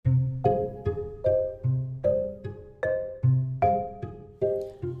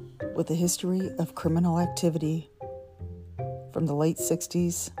with a history of criminal activity from the late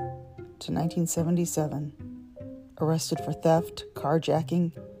 60s to 1977, arrested for theft,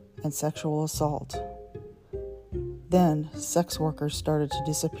 carjacking, and sexual assault. Then, sex workers started to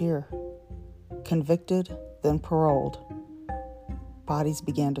disappear. Convicted, then paroled. Bodies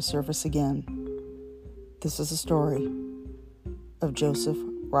began to surface again. This is a story of Joseph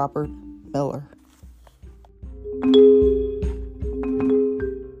Robert Miller.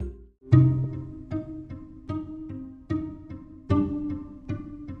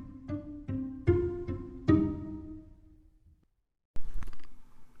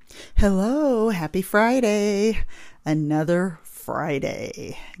 Hello, happy Friday. Another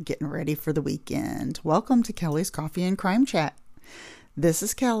Friday. Getting ready for the weekend. Welcome to Kelly's Coffee and Crime Chat. This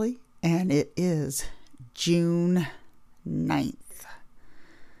is Kelly, and it is June 9th.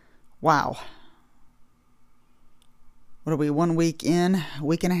 Wow. What are we, 1 week in? A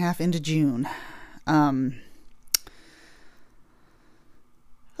week and a half into June. I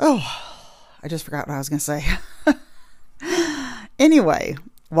just forgot what I was going to say. Anyway,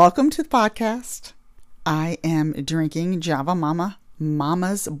 welcome to the podcast. I am drinking Java Mama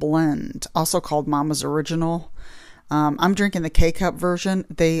Mama's Blend, also called Mama's Original. I'm drinking the K-Cup version.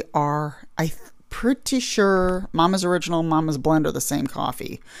 They are, I'm pretty sure Mama's Original and Mama's Blend are the same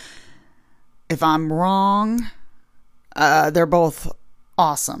coffee. If I'm wrong, they're both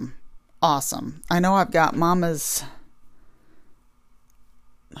awesome. Awesome. I know I've got Mama's,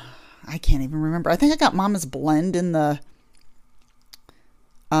 I can't even remember. I think I got Mama's Blend in the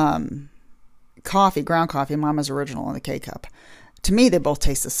coffee, ground coffee, Mama's Original in the K-Cup. To me, they both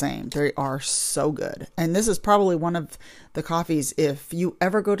taste the same. They are so good. And this is probably one of the coffees, if you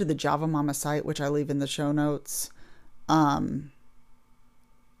ever go to the Java Mama site, which I leave in the show notes,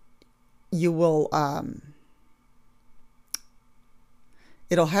 you will,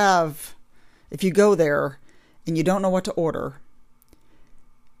 it'll have, if you go there and you don't know what to order,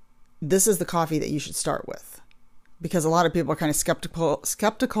 this is the coffee that you should start with. Because a lot of people are kind of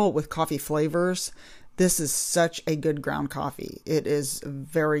skeptical with coffee flavors. This is such a good ground coffee. It is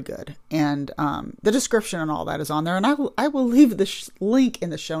very good. And the description and all that is on there. And I will leave the link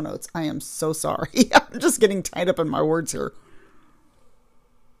in the show notes. I am so sorry. I'm just getting tied up in my words here.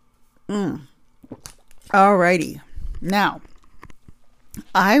 Alrighty. Now,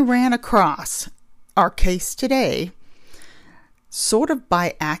 I ran across our case today sort of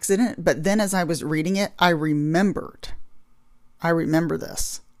by accident, but then as I was reading it, I remember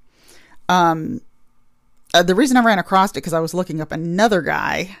this. The reason I ran across it because I was looking up another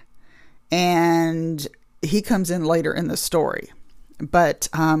guy, and he comes in later in the story. But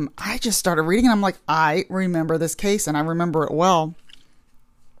I just started reading, and I'm like, I remember this case, and I remember it well.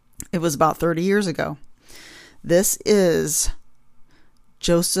 It was about 30 years ago. This is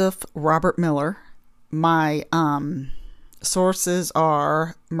Joseph Robert Miller. My sources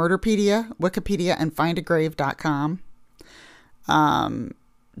are Murderpedia, Wikipedia, and findagrave.com.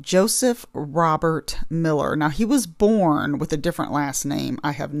 Joseph Robert Miller. Now, he was born with a different last name.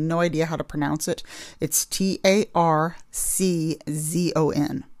 I have no idea how to pronounce it. It's Tarczon.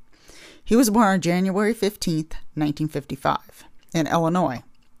 He was born on January 15th, 1955 in Illinois.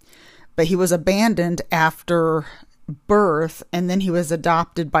 But he was abandoned after birth, and then he was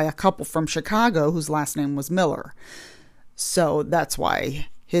adopted by a couple from Chicago whose last name was Miller. So that's why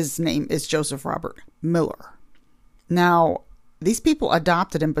his name is Joseph Robert Miller. Now, these people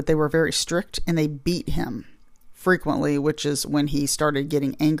adopted him, but they were very strict and they beat him frequently, which is when he started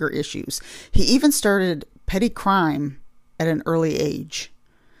getting anger issues. He even started petty crime at an early age.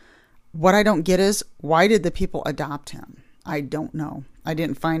 What I don't get is, why did the people adopt him? I don't know. I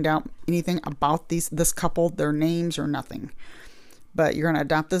didn't find out anything about this couple, their names or nothing. But you're going to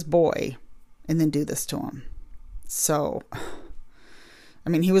adopt this boy and then do this to him. So, I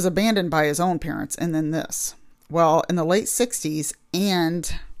mean, he was abandoned by his own parents, and then this. Well, in the late 60s,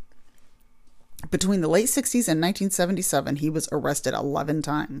 and between the late 60s and 1977, he was arrested 11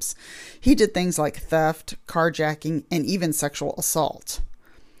 times. He did things like theft, carjacking, and even sexual assault.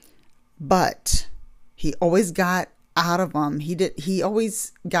 But he always got out of them. He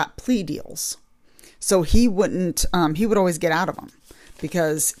always got plea deals. So he would always get out of them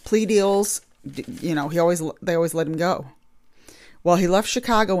because plea deals, you know, they always let him go. Well, he left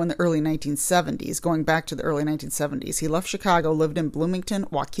Chicago in the early 1970s, going back to the early 1970s. He left Chicago, lived in Bloomington,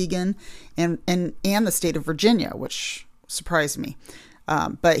 Waukegan, and the state of Virginia, which surprised me.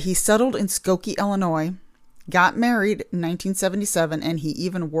 But he settled in Skokie, Illinois, got married in 1977, and he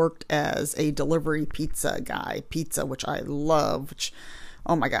even worked as a delivery pizza guy. Pizza, which I love,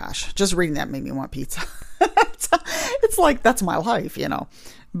 oh my gosh, just reading that made me want pizza. It's It's like, that's my life, you know.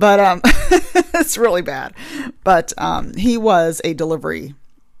 But it's really bad. But he was a delivery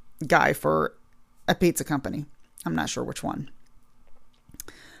guy for a pizza company. I'm not sure which one.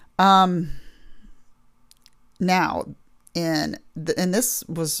 Now, and this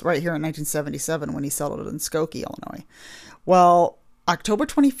was right here in 1977 when he settled in Skokie, Illinois. Well, October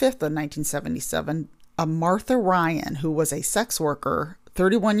 25th of 1977, a Martha Ryan, who was a sex worker,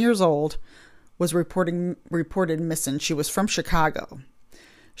 31 years old, was reported missing. She was from Chicago.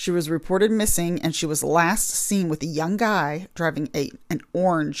 She was reported missing, and she was last seen with a young guy driving an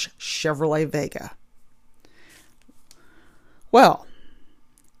orange Chevrolet Vega. Well,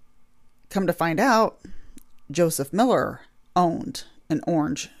 come to find out, Joseph Miller owned an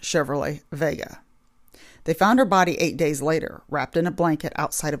orange Chevrolet Vega. They found her body 8 days later, wrapped in a blanket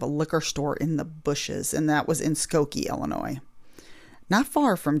outside of a liquor store in the bushes, and that was in Skokie, Illinois, not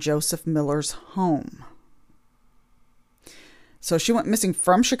far from Joseph Miller's home. So she went missing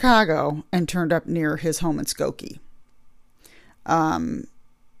from Chicago and turned up near his home in Skokie.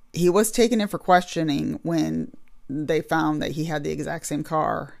 He was taken in for questioning when they found that he had the exact same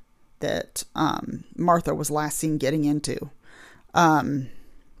car that Martha was last seen getting into. The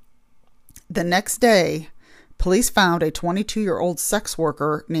next day, police found a 22-year-old sex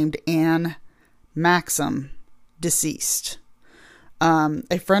worker named Ann Maxim deceased.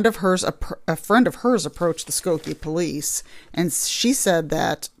 A friend of hers approached the Skokie police, and she said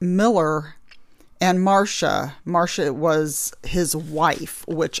that Miller and Marcia was his wife,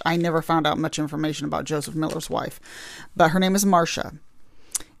 which I never found out much information about Joseph Miller's wife, but her name is Marcia.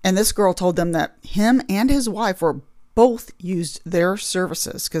 And this girl told them that him and his wife were both used their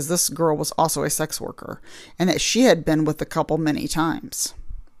services, because this girl was also a sex worker, and that she had been with the couple many times.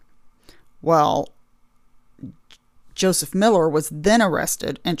 Well, Joseph Miller was then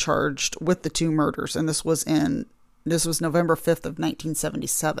arrested and charged with the two murders, and this was November 5th of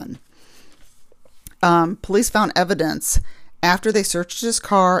 1977. Police found evidence after they searched his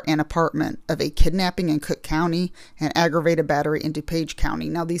car and apartment of a kidnapping in Cook County and aggravated battery in DuPage County.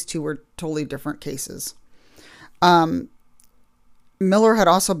 Now, these two were totally different cases. Miller had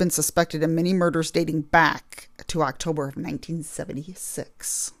also been suspected in many murders dating back to October of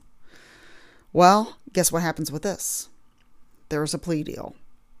 1976. Well, guess what happens with this? There was a plea deal.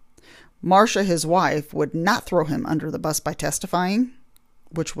 Marcia, his wife, would not throw him under the bus by testifying,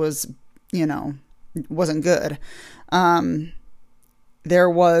 which was, wasn't good. There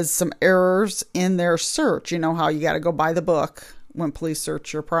was some errors in their search. You know how you got to go by the book when police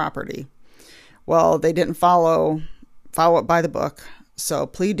search your property. Well, they didn't follow it by the book. So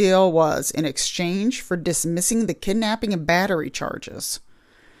plea deal was in exchange for dismissing the kidnapping and battery charges,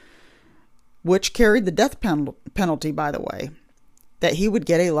 which carried the death penalty, by the way, that he would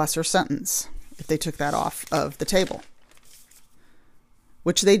get a lesser sentence if they took that off of the table,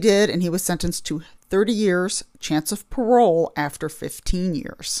 which they did, and he was sentenced to 30 years, chance of parole after 15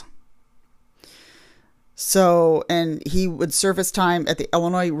 years. So, and he would serve his time at the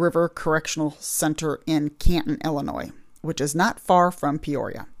Illinois River Correctional Center in Canton, Illinois, which is not far from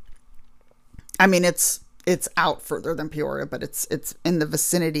Peoria. I mean, it's out further than Peoria, but it's in the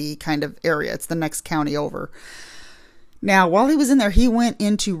vicinity kind of area. It's the next county over. Now, while he was in there, he went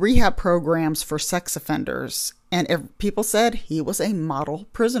into rehab programs for sex offenders, and people said he was a model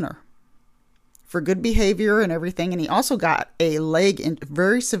prisoner for good behavior and everything. And he also got a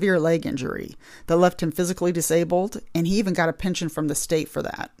very severe leg injury that left him physically disabled, and he even got a pension from the state for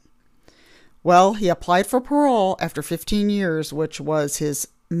that. Well, he applied for parole after 15 years, which was his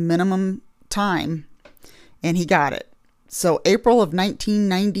minimum time, and he got it. So April of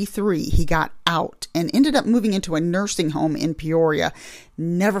 1993, he got out and ended up moving into a nursing home in Peoria.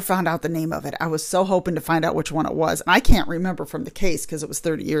 Never found out the name of it. I was so hoping to find out which one it was. I can't remember from the case because it was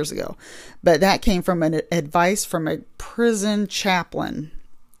 30 years ago. But that came from an advice from a prison chaplain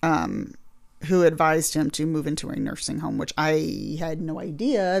who advised him to move into a nursing home, which I had no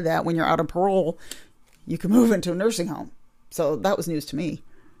idea that when you're out on parole, you can move into a nursing home. So that was news to me.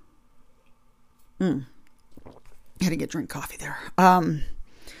 I had to drink coffee there.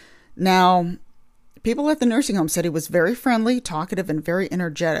 Now, people at the nursing home said he was very friendly, talkative, and very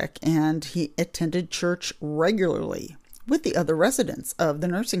energetic, and he attended church regularly with the other residents of the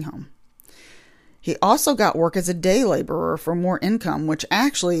nursing home. He also got work as a day laborer for more income, which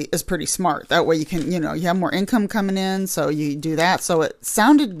actually is pretty smart. That way you can, you have more income coming in, so you do that. So it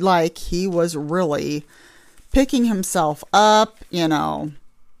sounded like he was really picking himself up,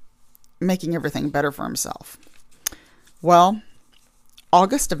 making everything better for himself. Well,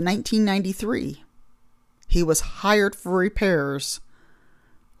 August of 1993, he was hired for repairs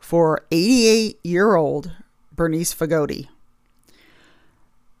for 88-year-old Bernice Fagoti.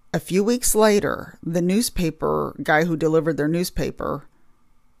 A few weeks later, the newspaper guy who delivered their newspaper,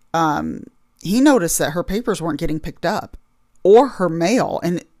 he noticed that her papers weren't getting picked up, or her mail,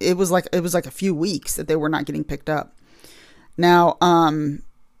 and it was like a few weeks that they were not getting picked up. Now,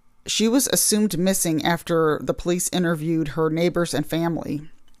 she was assumed missing after the police interviewed her neighbors and family.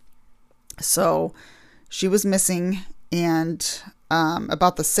 So she was missing, and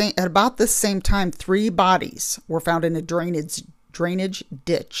about the same time, 3 bodies were found in a drainage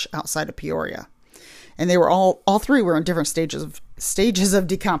ditch outside of Peoria, and they were all 3 were in different stages of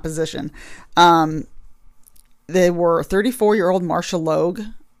decomposition. They were 34-year-old Marcia Logue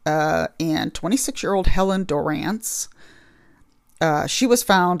and 26-year-old Helen Dorrance.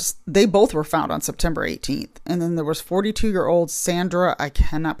 They both were found on September 18th. And then there was 42-year-old Sandra, I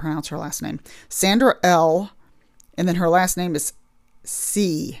cannot pronounce her last name, Sandra L. And then her last name is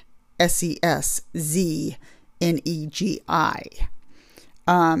Seszznegi.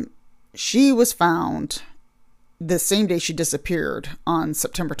 She was found the same day she disappeared on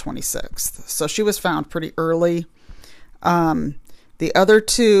September 26th. So she was found pretty early. The other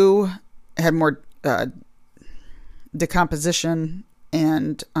 2 had more decomposition,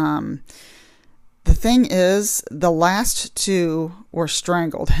 and the thing is, the last 2 were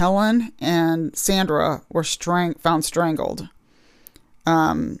strangled. Helen and Sandra were found strangled.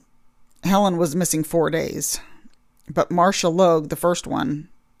 Helen was missing 4 days, but Marcia Logue, the first one,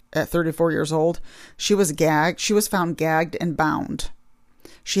 at 34 years old, she was found gagged and bound.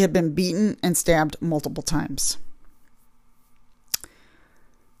 She had been beaten and stabbed multiple times.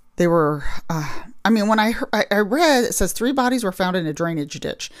 They were, when I read, it says 3 bodies were found in a drainage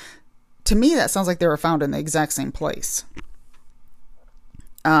ditch. To me, that sounds like they were found in the exact same place.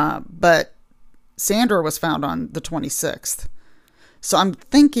 But Sandra was found on the 26th. So I'm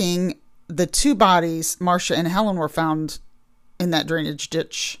thinking the 2 bodies, Marcia and Helen, were found in that drainage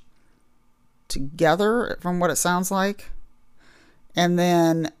ditch together, from what it sounds like. And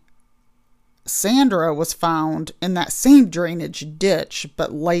then Sandra was found in that same drainage ditch,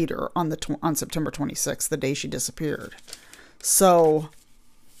 but later on September 26th, the day she disappeared. So,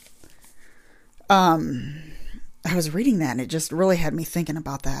 I was reading that, and it just really had me thinking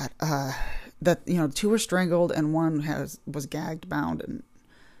about that. That 2 were strangled and 1 was gagged, bound, and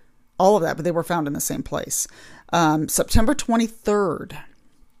all of that, but they were found in the same place. September 23rd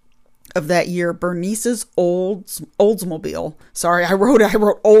of that year, Bernice's Oldsmobile. Sorry, I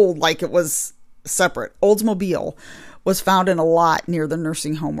wrote old like it was separate. Oldsmobile was found in a lot near the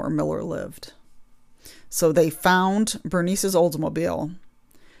nursing home where Miller lived. So they found Bernice's Oldsmobile,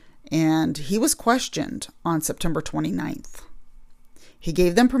 and he was questioned on September 29th. He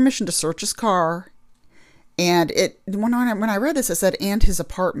gave them permission to search his car, and when I read this, it said, and his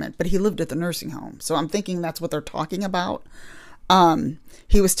apartment, but he lived at the nursing home. So I'm thinking that's what they're talking about.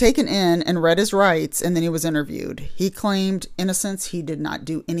 He was taken in and read his rights, and then he was interviewed. He claimed innocence. He did not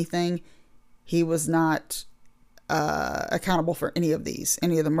do anything. He was not accountable for any of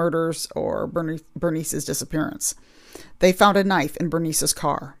the murders or Bernice's disappearance. They found a knife in Bernice's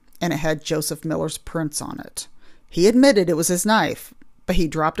car, and it had Joseph Miller's prints on it. He admitted it was his knife, but he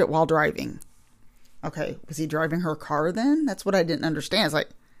dropped it while driving. Okay, was he driving her car then? That's what I didn't understand. It's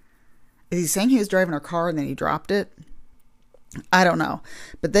like, is he saying he was driving her car and then he dropped it? I don't know.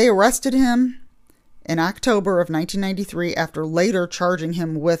 But they arrested him in October of 1993 after later charging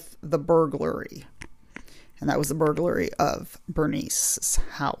him with the burglary. And that was the burglary of Bernice's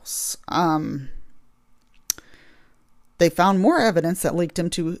house. They found more evidence that linked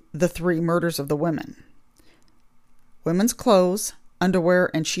him to the 3 murders of the women. Women's clothes, underwear,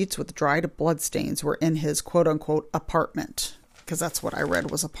 and sheets with dried bloodstains were in his quote-unquote apartment. Because that's what I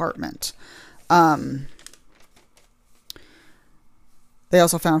read was apartment. They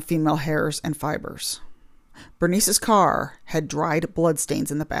also found female hairs and fibers. Bernice's car had dried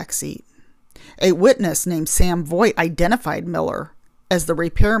bloodstains in the back seat. A witness named Sam Voigt identified Miller as the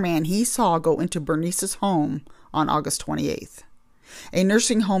repairman he saw go into Bernice's home on August 28th. A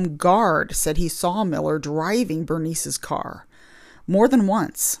nursing home guard said he saw Miller driving Bernice's car more than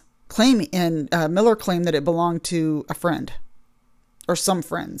once. Miller claimed that it belonged to a friend or some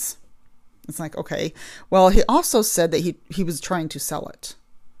friends. It's like, okay. Well, he also said that he was trying to sell it.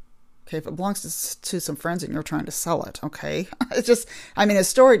 Okay, if it belongs to some friends and you're trying to sell it, okay. It's just, his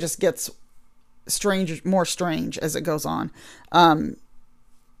story just gets more strange as it goes on.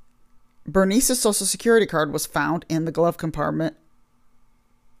 Bernice's Social Security card was found in the glove compartment.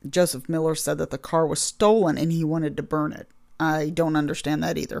 Joseph Miller said that the car was stolen and he wanted to burn it. I don't understand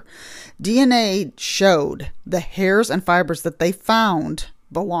that either. DNA showed the hairs and fibers that they found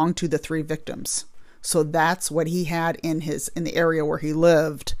belonged to the 3 victims. So that's what he had in the area where he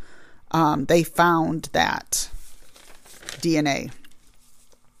lived. They found that DNA.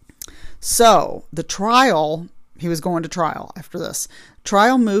 So the trial, he was going to trial after this.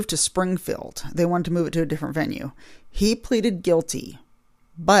 Trial moved to Springfield. They wanted to move it to a different venue. He pleaded guilty,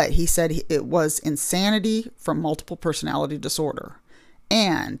 but he said it was insanity from multiple personality disorder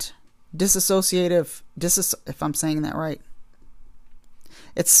and if I'm saying that right.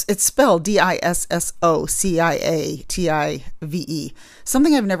 It's spelled Dissociative,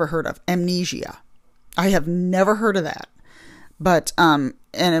 something I've never heard of. Amnesia. I have never heard of that. But,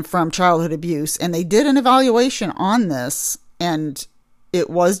 and from childhood abuse. And they did an evaluation on this, and it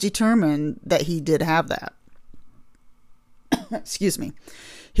was determined that he did have that. Excuse me.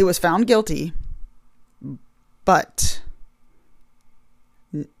 He was found guilty, but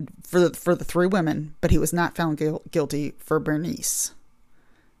for the three women, but he was not found guilty for Bernice.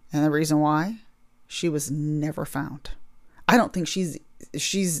 And the reason why? She was never found. I don't think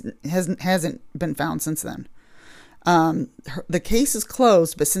hasn't been found since then. The case is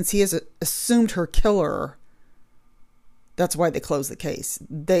closed, but since he has assumed her killer, that's why they closed the case.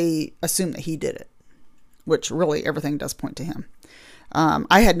 They assumed that he did it, which really everything does point to him.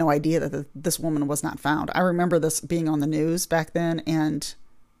 I had no idea that this woman was not found. I remember this being on the news back then, and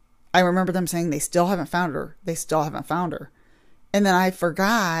I remember them saying they still haven't found her. They still haven't found her. And then I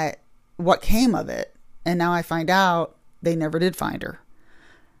forgot what came of it. And now I find out they never did find her.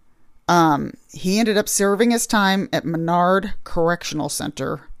 He ended up serving his time at Menard Correctional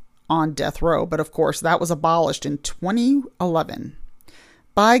Center on death row. But of course, that was abolished in 2011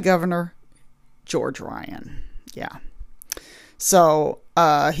 by Governor George Ryan. Yeah. So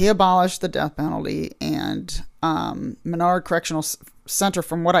he abolished the death penalty, and Menard Correctional Center,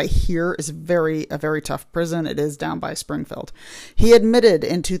 from what I hear, is a very tough prison. It is down by Springfield. He admitted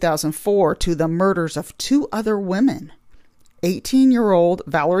in 2004 to the murders of two other women, 18-year-old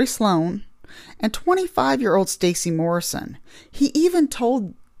Valerie Sloan and 25-year-old Stacy Morrison. He even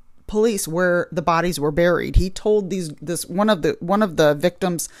told police where the bodies were buried. He told one of the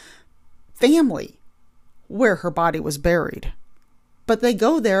victims' family where her body was buried. But they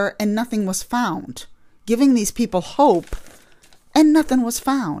go there and nothing was found, giving these people hope, and nothing was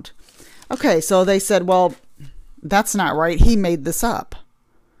found. Okay, so they said, well, that's not right. He made this up.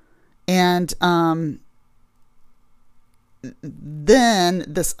 And then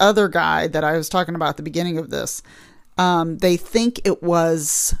this other guy that I was talking about at the beginning of this, they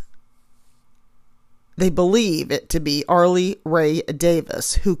believe it to be Arlie Ray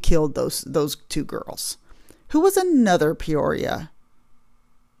Davis who killed those two girls, who was another Peoria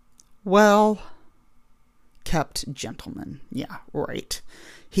kept gentleman. Yeah, right.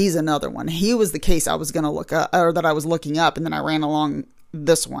 He's another one. He was the case I was going to look up, or that I was looking up, and then I ran along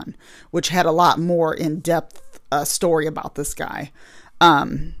this one, which had a lot more in-depth story about this guy,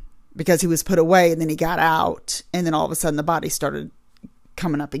 because he was put away and then he got out, and then all of a sudden the body started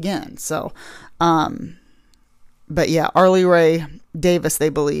coming up again. So, but yeah, Arlie Ray Davis, they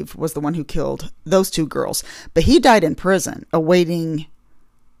believe, was the one who killed those two girls, but he died in prison awaiting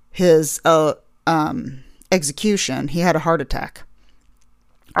his execution. He had a heart attack.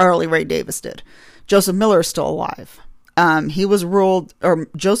 Arlie Ray Davis did. Joseph Miller is still alive.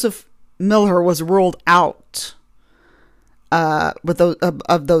 Joseph Miller was ruled out with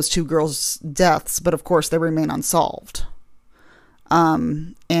those two girls' deaths, but of course they remain unsolved.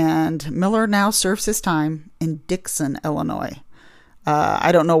 And Miller now serves his time in Dixon, Illinois.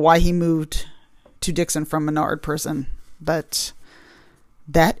 I don't know why he moved to Dixon from Menard Prison, but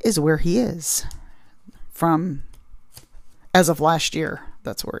that is where he is from as of last year.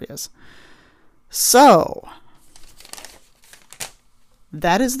 That's where he is. So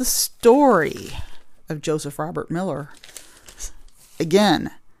that is the story of Joseph Robert Miller.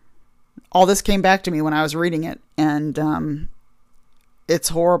 Again, all this came back to me when I was reading it, and it's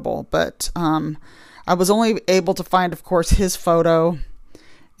horrible, but I was only able to find, of course, his photo,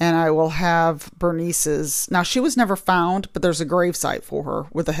 and I will have Bernice's. Now, she was never found, but there's a gravesite for her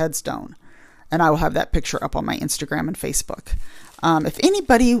with a headstone, and I will have that picture up on my Instagram and Facebook. If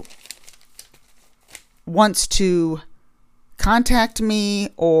anybody wants to contact me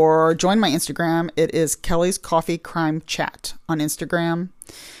or join my Instagram, it is Kelly's Coffee Crime Chat on Instagram.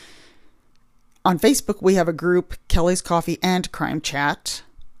 On Facebook, we have a group, Kelly's Coffee and Crime Chat,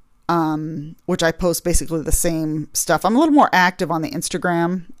 which I post basically the same stuff. I'm a little more active on the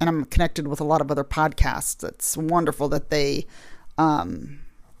Instagram, and I'm connected with a lot of other podcasts. It's wonderful that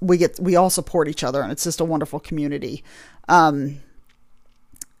we all support each other, and it's just a wonderful community.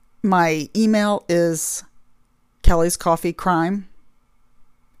 My email is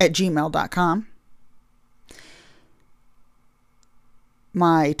kellyscoffeecrime@gmail.com.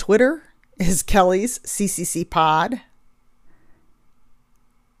 My Twitter is Kelly's CCC Pod.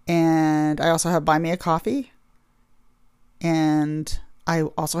 And I also have Buy Me a Coffee. And I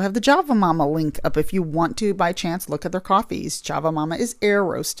also have the Java Mama link up if you want to, by chance, look at their coffees. Java Mama is air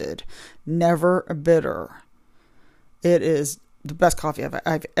roasted, never bitter. It is the best coffee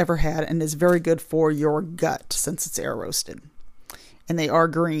I've ever had and is very good for your gut since it's air roasted. And they are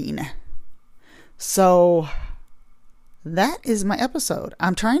green. So that is my episode.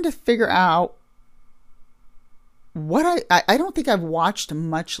 I'm trying to figure out what I don't think I've watched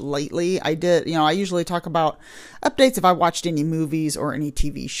much lately. I did, I usually talk about updates if I watched any movies or any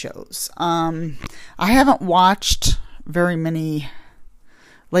TV shows. I haven't watched very many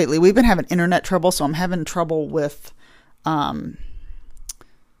lately. We've been having internet trouble, so I'm having trouble with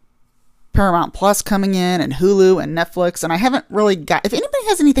Paramount Plus coming in and Hulu and Netflix. And I haven't really got, if anybody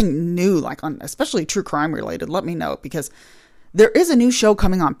has anything new, like on, especially true crime related, let me know, because there is a new show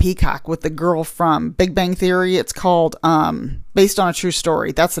coming on Peacock with the girl from Big Bang Theory. It's called Based on a True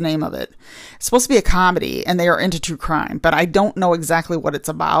Story. That's the name of it. It's supposed to be a comedy, and they are into true crime, but I don't know exactly what it's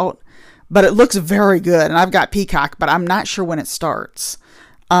about. But it looks very good, and I've got Peacock, but I'm not sure when it starts.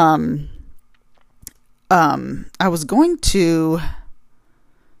 I was going to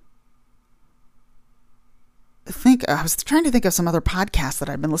I was trying to think of some other podcasts that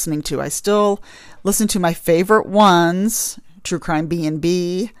I've been listening to. I still listen to my favorite ones: True Crime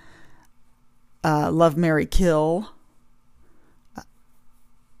B&B, Love, Marry, Kill,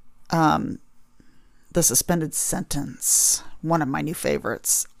 The Suspended Sentence, one of my new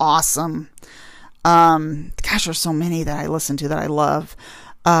favorites. Awesome. Gosh, there's so many that I listen to that I love.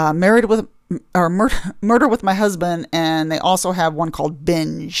 Murder with My Husband, and they also have one called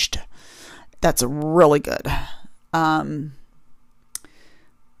Binged. That's really good. Let's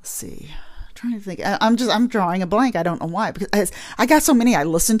see. I'm trying to think. I'm drawing a blank. I don't know why, because I got so many I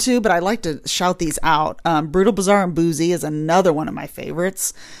listen to, but I like to shout these out. Brutal, Bizarre, and Boozy is another one of my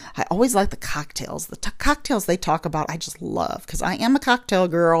favorites. I always like the cocktails. The cocktails they talk about, I just love, because I am a cocktail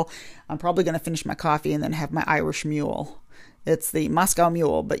girl. I'm probably going to finish my coffee and then have my Irish Mule. It's the Moscow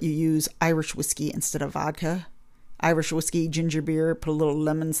Mule, but you use Irish whiskey instead of vodka. Irish whiskey, ginger beer, put a little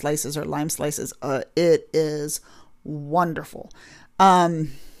lemon slices or lime slices. It is wonderful. As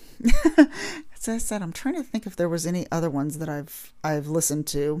I said, I'm trying to think if there was any other ones that I've listened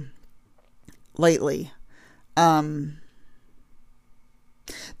to lately. There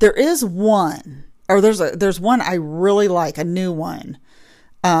is one, or there's one I really like, a new one.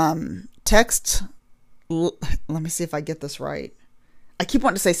 Let me see if I get this right. I keep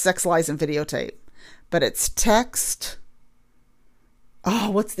wanting to say Sex, Lies, and Videotape, but it's text.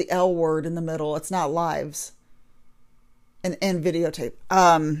 Oh, what's the L word in the middle? It's not lives. And videotape.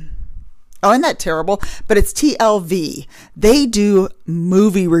 Oh, isn't that terrible? But it's TLV. They do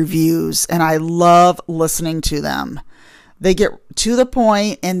movie reviews, and I love listening to them. They get to the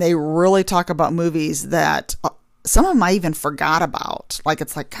point, and they really talk about movies that some of them I even forgot about. Like,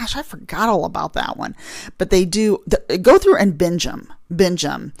 it's like, gosh, I forgot all about that one. But they do go through and binge them.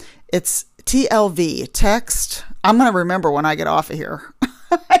 It's TLV, text. I'm going to remember when I get off of here.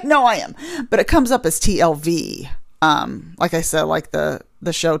 I know I am. But it comes up as TLV. Like I said, like the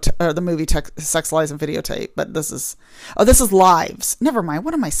show, or the movie Sex, Lies, and Videotape. But this is Lives. Never mind.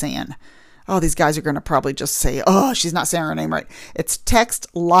 What am I saying? Oh, these guys are going to probably just say, oh, she's not saying her name right. It's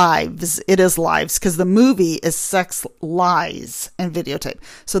Text Lives. It is Lives, because the movie is Sex, Lies, and Videotape.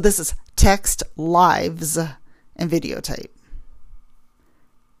 So this is Text Lives and Videotape,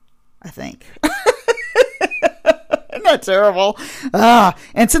 I think. Isn't that terrible?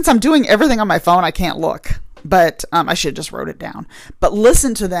 And since I'm doing everything on my phone, I can't look. But I should have just wrote it down. But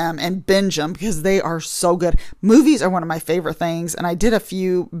listen to them and binge them, because they are so good. Movies are one of my favorite things. And I did a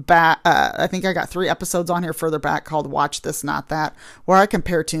few back. I think I got 3 episodes on here further back called Watch This, Not That, where I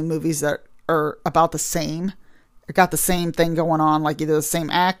compare 2 movies that are about the same. Or got the same thing going on, like either the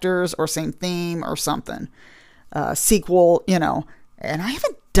same actors or same theme or something. Sequel, And I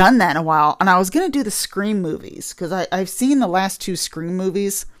haven't done that in a while. And I was going to do the Scream movies, because I've seen the last 2 Scream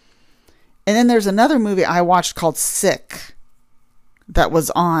movies. And then there's another movie I watched called Sick that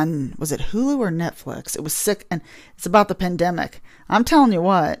was on, was it Hulu or Netflix? It was Sick, and it's about the pandemic. I'm telling you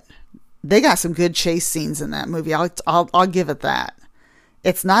what, they got some good chase scenes in that movie. I'll give it that.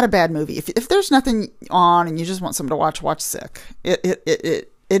 It's not a bad movie. If there's nothing on and you just want something to watch Sick. It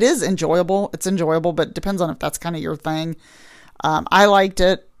is enjoyable. It's enjoyable, but it depends on if that's kind of your thing. I liked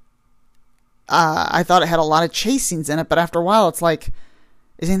it. I thought it had a lot of chase scenes in it, but after a while, it's like,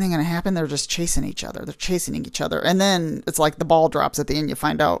 is anything going to happen? They're just chasing each other. They're chasing each other. And then it's like the ball drops at the end. You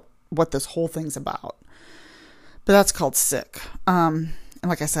find out what this whole thing's about. But that's called Sick. and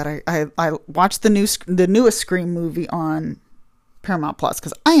like I said, I watched the newest Scream movie on Paramount Plus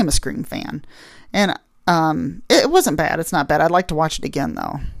because I am a Scream fan, and it wasn't bad. It's not bad. I'd like to watch it again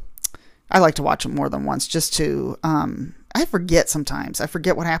though. I like to watch it more than once just to. I forget sometimes. I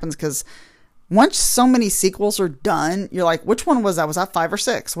forget what happens because once so many sequels are done, you're like, which one was that? Was that 5 or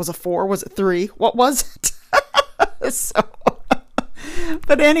 6? Was it 4? Was it 3? What was it? So,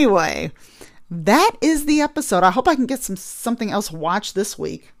 but anyway, that is the episode. I hope I can get something else watched this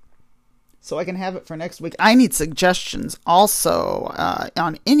week so I can have it for next week. I need suggestions also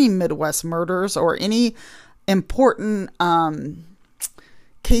on any Midwest murders or any important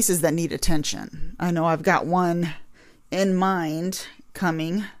cases that need attention. I know I've got one in mind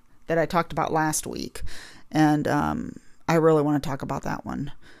coming that I talked about last week, and I really want to talk about that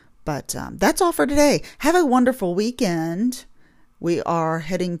one. But that's all for today. Have a wonderful weekend. We are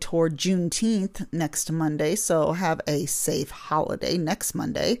heading toward Juneteenth next Monday, so have a safe holiday next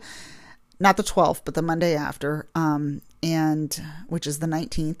Monday. Not the 12th, but the Monday after, and which is the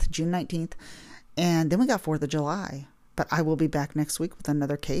 19th, June 19th. And then we got 4th of July. But I will be back next week with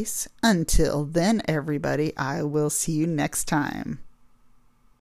another case. Until then, everybody, I will see you next time.